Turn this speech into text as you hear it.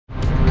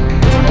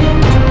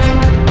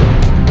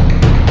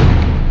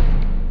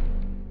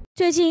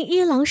最近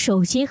伊朗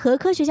首席核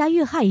科学家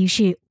遇害一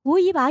事，无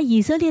疑把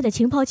以色列的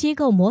情报机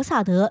构摩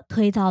萨德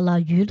推到了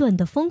舆论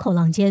的风口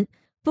浪尖。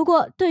不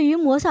过，对于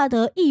摩萨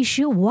德一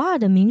时无二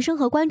的名声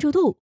和关注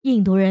度，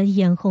印度人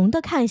眼红地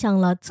看向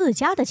了自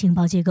家的情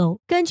报机构。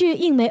根据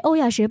印媒《欧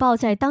亚时报》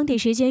在当地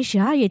时间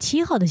12月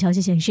7号的消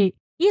息显示，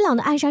伊朗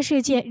的暗杀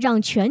事件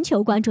让全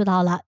球关注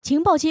到了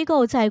情报机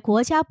构在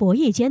国家博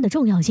弈间的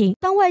重要性。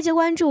当外界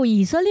关注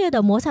以色列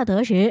的摩萨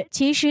德时，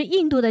其实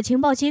印度的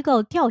情报机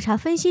构调查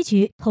分析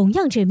局同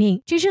样致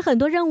命，只是很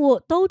多任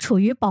务都处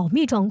于保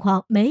密状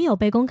况，没有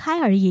被公开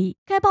而已。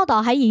该报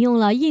道还引用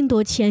了印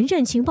度前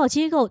任情报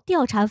机构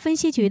调查分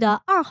析局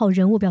的2号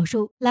人物表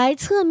述，来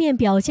侧面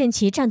表现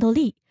其战斗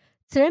力。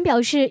此人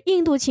表示，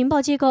印度情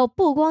报机构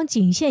不光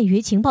仅限于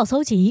情报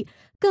搜集，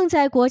更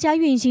在国家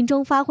运行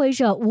中发挥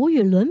着无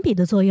与伦比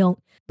的作用。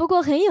不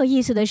过很有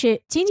意思的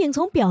是，仅仅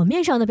从表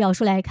面上的表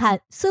述来看，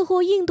似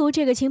乎印度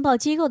这个情报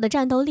机构的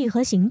战斗力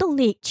和行动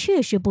力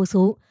确实不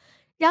俗。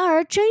然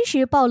而真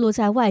实暴露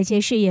在外界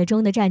视野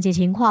中的战绩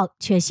情况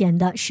却显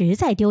得实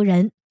在丢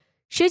人。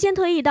时间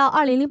推移到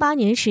2008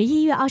年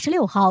11月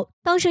26号，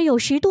当时有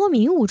10多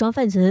名武装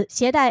分子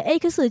携带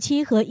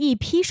AK-47和一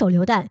批手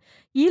榴弹，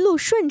一路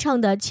顺畅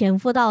地潜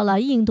伏到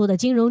了印度的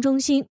金融中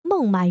心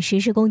孟买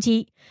实施攻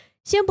击。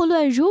先不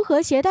论如何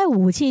携带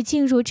武器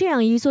进入这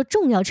样一座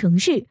重要城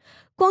市，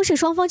光是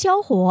双方交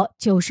火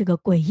就是个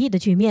诡异的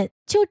局面。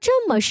就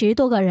这么10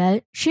多个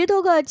人，10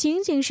多个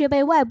仅仅是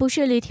被外部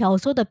势力挑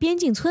唆的边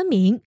境村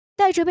民，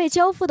带着被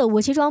交付的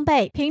武器装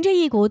备，凭着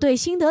一股对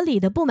新德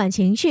里的不满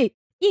情绪，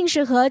硬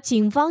是和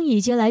警方以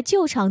及来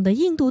救场的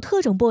印度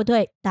特种部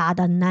队打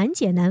得难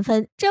解难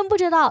分，真不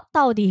知道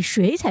到底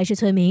谁才是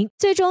村民。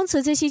最终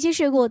此次袭击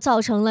事故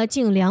造成了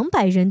近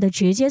200人的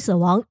直接死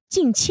亡，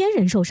近1000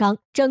人受伤，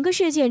整个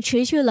事件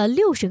持续了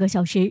60个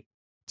小时。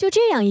就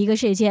这样一个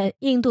事件，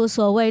印度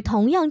所谓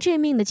同样致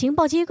命的情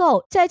报机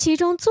构在其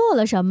中做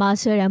了什么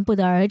虽然不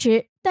得而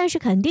知，但是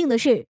肯定的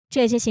是，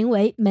这些行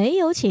为没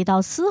有起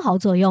到丝毫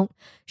作用，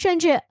甚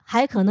至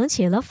还可能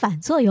起了反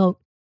作用。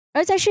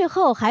而在事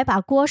后还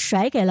把锅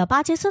甩给了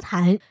巴基斯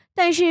坦。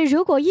但是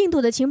如果印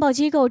度的情报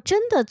机构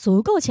真的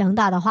足够强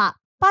大的话，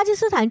巴基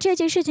斯坦这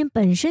件事情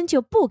本身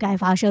就不该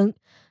发生，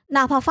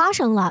哪怕发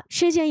生了，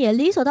事件也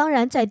理所当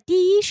然在第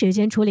一时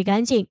间处理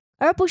干净，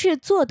而不是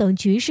坐等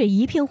局势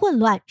一片混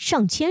乱，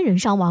上千人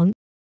伤亡。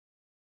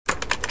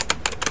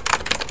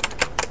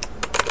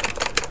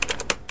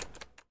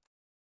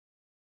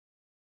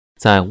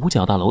在五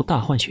角大楼大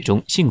换血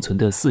中幸存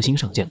的4星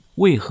上将，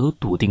为何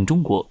笃定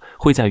中国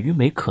会在与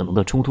美可能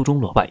的冲突中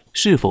落败？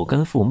是否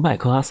甘负麦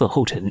克阿瑟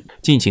后尘？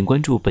敬请关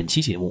注本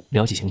期节目，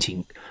了解详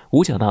情。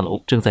五角大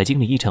楼正在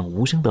经历一场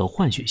无声的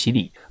换血洗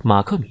礼。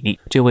马克·米利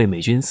这位美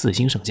军4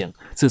星上将，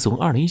自从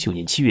2019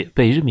年7月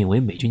被任命为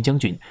美军将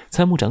军、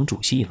参谋长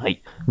主席以来，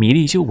米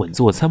利就稳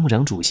坐参谋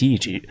长主席一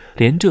职，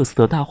连这次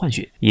的大换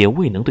血也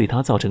未能对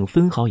他造成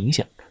分毫影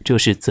响。这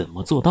是怎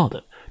么做到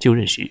的？就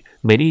任时，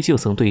美利就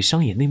曾对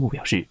商业内幕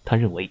表示，他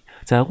认为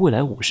在未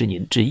来50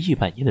年至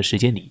100年的时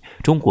间里，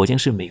中国将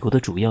是美国的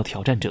主要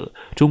挑战者。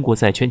中国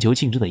在全球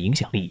竞争的影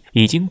响力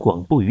已经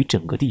广布于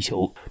整个地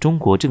球，中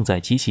国正在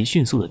极其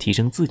迅速地提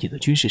升自己的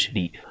军事实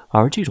力。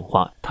而这种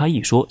话，他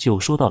一说就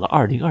说到了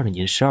2020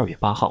年12月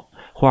8号。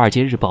《华尔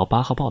街日报》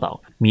8号报道，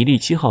米利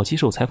7号接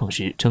受采访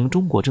时称，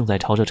中国正在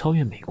朝着超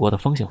越美国的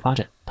方向发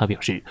展。他表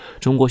示，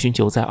中国寻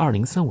求在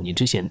2035年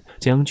之前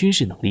将军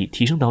事能力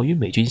提升到与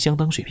美军相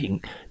当水平，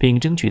并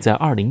争取在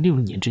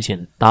2060年之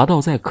前达到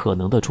在可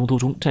能的冲突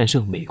中战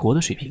胜美国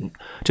的水平。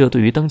这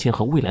对于当前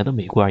和未来的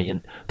美国而言，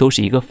都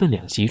是一个分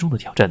量极重的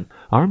挑战。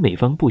而美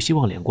方不希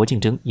望两国竞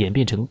争演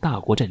变成大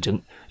国战争，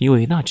因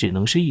为那只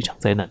能是一场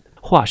灾难。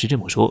话是这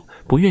么说，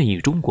不愿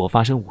与中国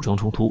发生武装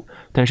冲突，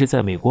但是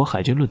在美国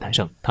海军论坛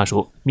上，他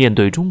说，面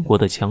对中国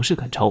的强势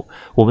赶超，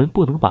我们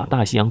不能把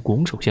大西洋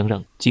拱手相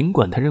让。尽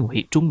管他认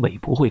为中美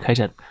不会开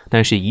战，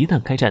但是一旦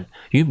开战，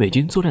与美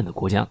军作战的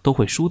国家都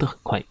会输得很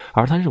快。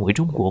而他认为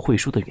中国会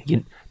输的原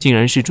因，竟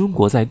然是中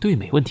国在对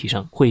美问题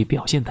上会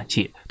表现胆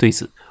怯。对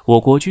此，我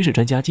国军事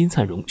专家金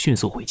灿荣迅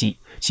速回击。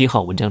7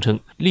号文章称，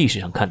历史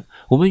上看，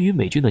我们与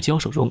美军的交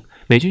手中，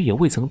美军也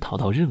未曾讨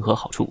到任何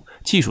好处。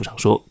技术上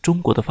说，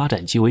中国的发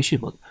展极为迅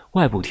猛。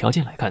外部条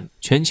件来看，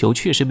全球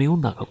确实没有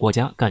哪个国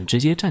家敢直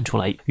接站出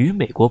来与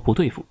美国不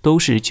对付，都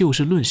是就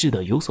事论事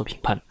的有所评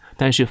判。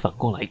但是反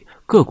过来，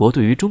各国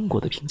对于中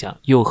国的评价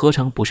又何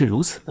尝不是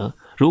如此呢？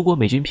如果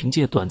美军凭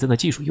借短暂的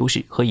技术优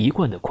势和一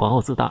贯的狂傲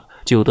自大，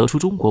就得出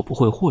中国不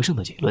会获胜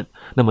的结论，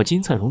那么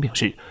金灿荣表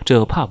示，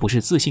这怕不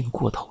是自信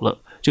过头了。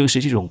正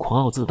是这种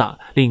狂傲自大，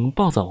令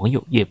暴躁网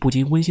友也不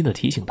禁温馨地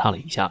提醒他了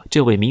一下。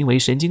这位名为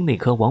神经内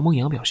科王蒙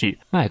阳表示，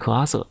麦克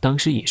阿瑟当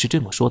时也是这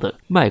么说的。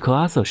麦克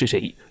阿瑟是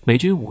谁？美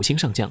军5星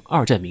上将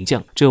，2战名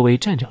将，这位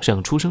战场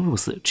上出生入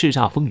死、叱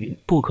咤风云、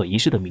不可一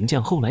世的名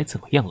将后来怎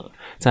么样了？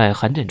在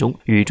韩战中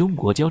与中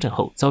国交战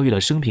后，遭遇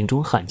了生平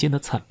中罕见的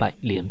惨败、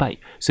连败，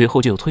随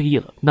后就退役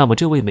了。那么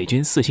这位美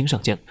军4星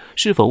上将，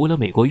是否为了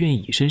美国愿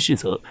意以身试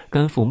责，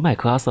甘负麦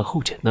克阿瑟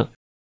后尘呢？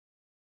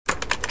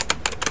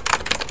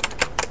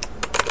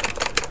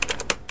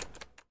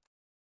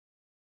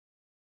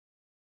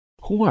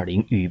轰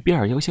20与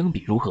B-21相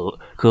比如何？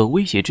可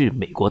威胁至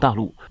美国大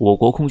陆。我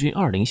国空军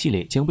20系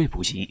列将被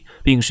普及，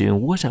并使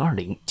用涡扇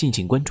20。敬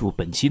请关注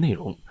本期内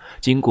容。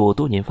经过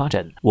多年发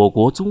展，我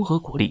国综合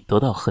国力得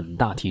到很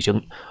大提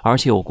升，而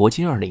且我国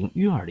歼20、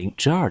运20、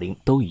直20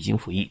都已经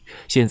服役，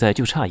现在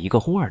就差一个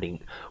轰20。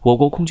我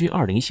国空军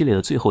20系列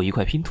的最后一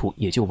块拼图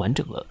也就完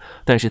整了，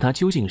但是它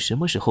究竟什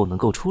么时候能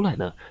够出来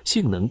呢？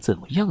性能怎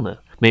么样呢？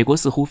美国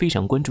似乎非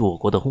常关注我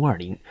国的轰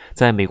20，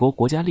在美国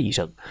国家利益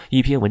上，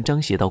一篇文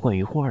章写到关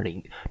于轰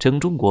20，称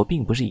中国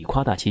并不是以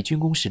夸大其军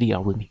工实力而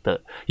闻名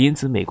的，因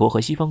此美国和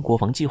西方国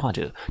防计划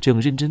者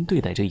正认真对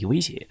待这一威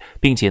胁，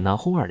并且拿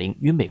轰20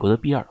与美国的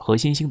B2和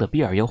新兴的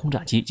B21轰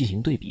炸机进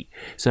行对比。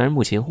虽然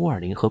目前轰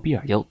20和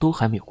B21都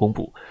还没有公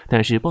布，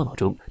但是报道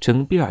中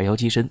称 B21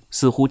机身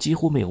似乎几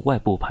乎没有外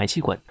部排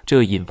气管，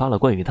这引发了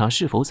关于它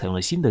是否采用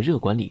了新的热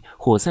管理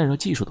或散热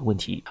技术的问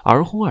题。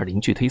而轰20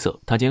据推测，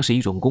它将是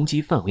一种攻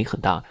击范围很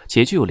大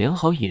且具有良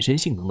好隐身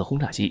性能的轰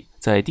炸机。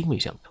在定位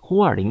上，轰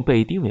20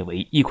被定位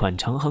为一款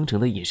长航程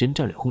的隐身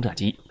战略轰炸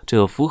机，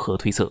这符合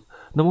推测。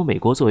那么美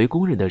国作为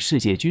公认的世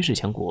界军事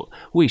强国，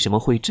为什么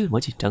会这么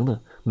紧张呢？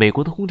美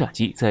国的轰炸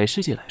机在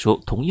世界来说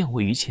同样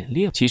位于前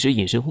列。其实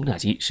隐身轰炸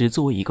机是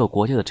作为一个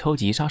国家的超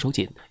级杀手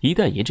锏，一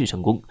旦研制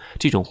成功，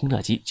这种轰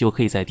炸机就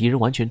可以在敌人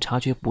完全察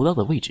觉不到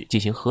的位置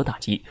进行核打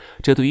击，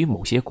这对于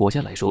某些国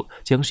家来说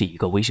将是一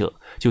个威慑。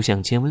就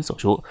像前文所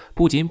说，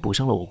不仅补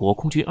上了我国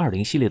空军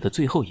20系列的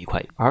最后一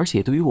块，而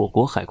且对于我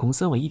国海空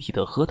3位一体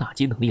的核打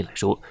击能力来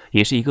说，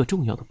也是一个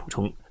重要的补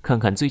充。看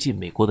看最近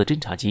美国的侦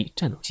察机、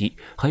战斗机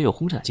还有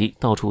轰炸机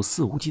到处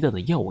肆无忌惮的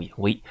耀武扬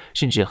威，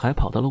甚至还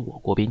跑到了我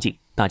国边境。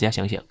大家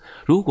想想，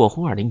如果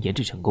轰20研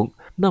制成功，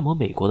那么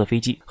美国的飞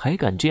机还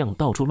敢这样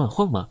到处乱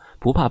晃吗？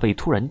不怕被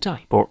突然炸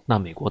一波，那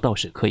美国倒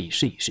是可以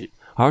试一试。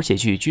而且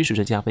据军事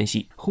专家分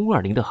析，轰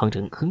20的航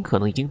程很可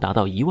能已经达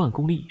到1万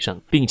公里以上，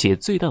并且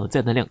最大的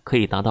载弹量可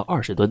以达到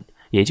20吨。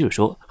也就是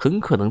说，很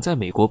可能在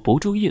美国不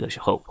注意的时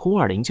候，轰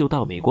20就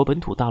到美国本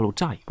土大陆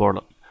炸一波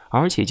了。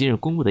而且近日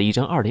公布的一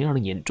张2020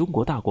年中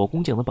国大国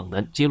工匠的榜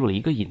单揭露了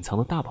一个隐藏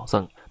的大宝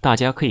藏。大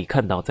家可以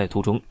看到，在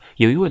图中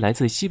有一位来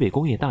自西北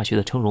工业大学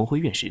的程荣辉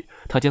院士，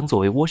他将作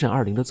为涡扇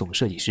20的总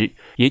设计师，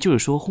也就是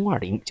说轰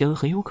20将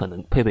很有可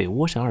能配备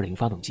涡扇20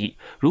发动机。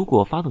如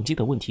果发动机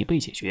的问题被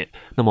解决，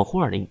那么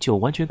轰20就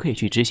完全可以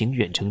去执行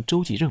远程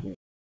洲际任务。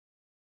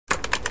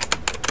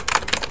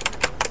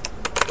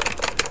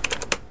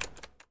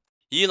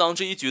伊朗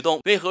这一举动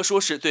为何说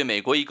是对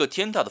美国一个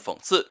天大的讽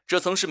刺？这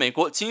曾是美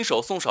国亲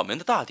手送上门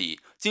的大礼。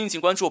敬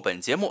请关注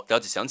本节目了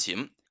解详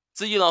情。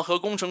自伊朗核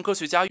工程科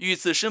学家遇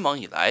刺身亡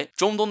以来，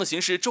中东的形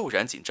势骤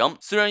然紧张。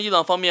虽然伊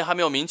朗方面还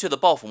没有明确的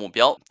报复目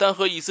标，但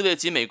和以色列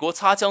及美国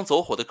擦枪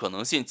走火的可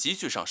能性急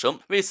剧上升。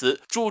为此，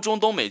驻中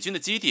东美军的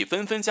基地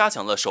纷纷加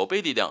强了守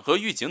备力量和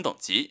预警等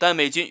级。但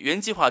美军原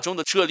计划中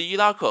的撤离伊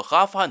拉克和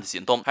阿富汗的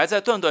行动还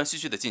在断断续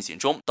续的进行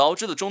中，导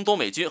致了中东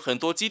美军很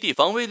多基地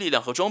防卫力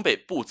量和装备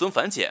不增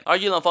反减。而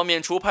伊朗方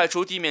面除派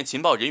出地面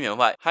情报人员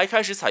外，还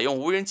开始采用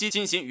无人机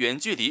进行远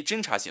距离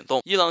侦察行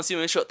动。伊朗新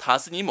闻社塔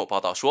斯尼姆报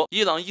道说，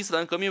伊朗伊斯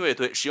兰革命卫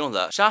队使用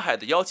了沙海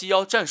的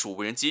171战术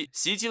无人机，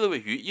袭击了位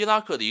于伊拉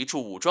克的一处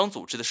武装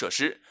组织的设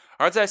施。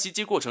而在袭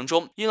击过程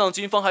中，伊朗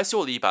军方还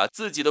秀了一把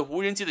自己的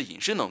无人机的隐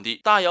身能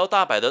力，大摇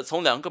大摆地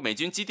从2个美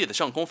军基地的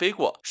上空飞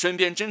过，顺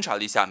便侦察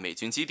了一下美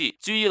军基地。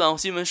据伊朗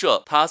新闻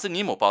社塔斯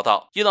尼姆报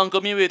道，伊朗革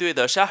命卫队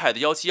的沙海的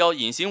171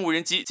隐形无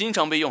人机经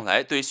常被用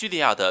来对叙利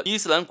亚的伊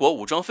斯兰国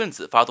武装分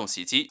子发动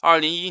袭击。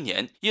2011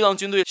年，伊朗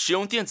军队使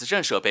用电子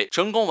战设备，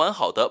成功完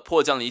好地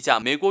迫降了一架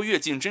美国越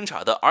境侦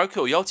察的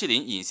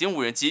RQ-170隐形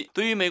无人机。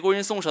对于美国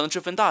人送上的这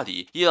份大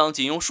礼，伊朗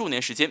仅用数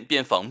年时间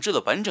便仿制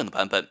了完整的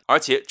版本，而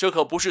且这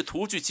可不是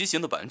徒具其型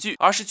的玩具，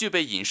而是具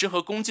备隐身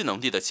和攻击能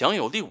力的强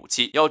有力武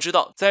器。要知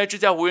道，在这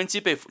架无人机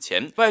被俘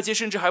前，外界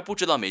甚至还不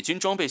知道美军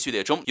装备序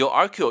列中有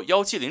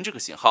RQ-170这个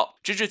型号。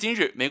直至今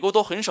日，美国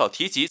都很少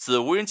提及此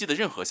无人机的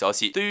任何消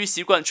息。对于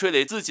习惯吹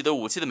垒自己的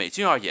武器的美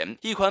军而言，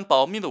一款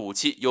保密的武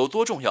器有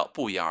多重要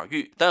不言而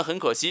喻。但很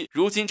可惜，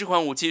如今这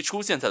款武器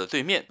出现在了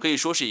对面，可以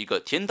说是一个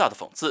天大的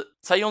讽刺。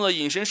采用了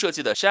隐身设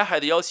计的沙海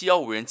的171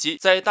无人机，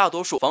在大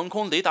多数防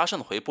空雷达上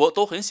的回波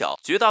都很小，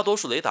绝大多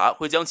数雷达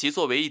会将其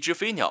作为一只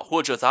飞鸟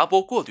或者杂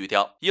波过滤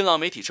掉。伊朗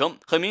媒体称，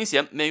很明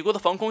显，美国的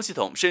防空系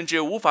统甚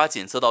至无法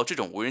检测到这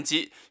种无人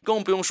机，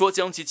更不用说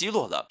将其击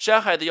落了。沙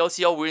海的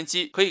171无人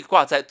机可以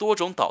挂载多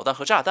种导弹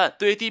和炸弹，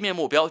对地面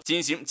目标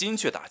进行精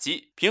确打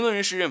击。评论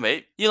人士认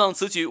为，伊朗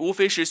此举无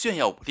非是炫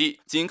耀武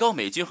力，警告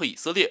美军和以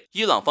色列，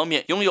伊朗方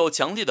面拥有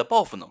强烈的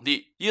报复能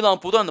力。伊朗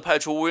不断地派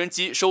出无人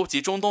机收集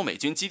中东美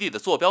军基地的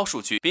坐标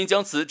数据，并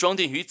将此装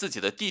订于自己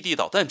的地地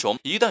导弹中。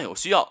一旦有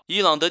需要，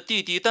伊朗的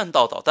地地弹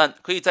道导弹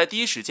可以在第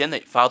一时间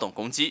内发动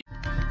攻击。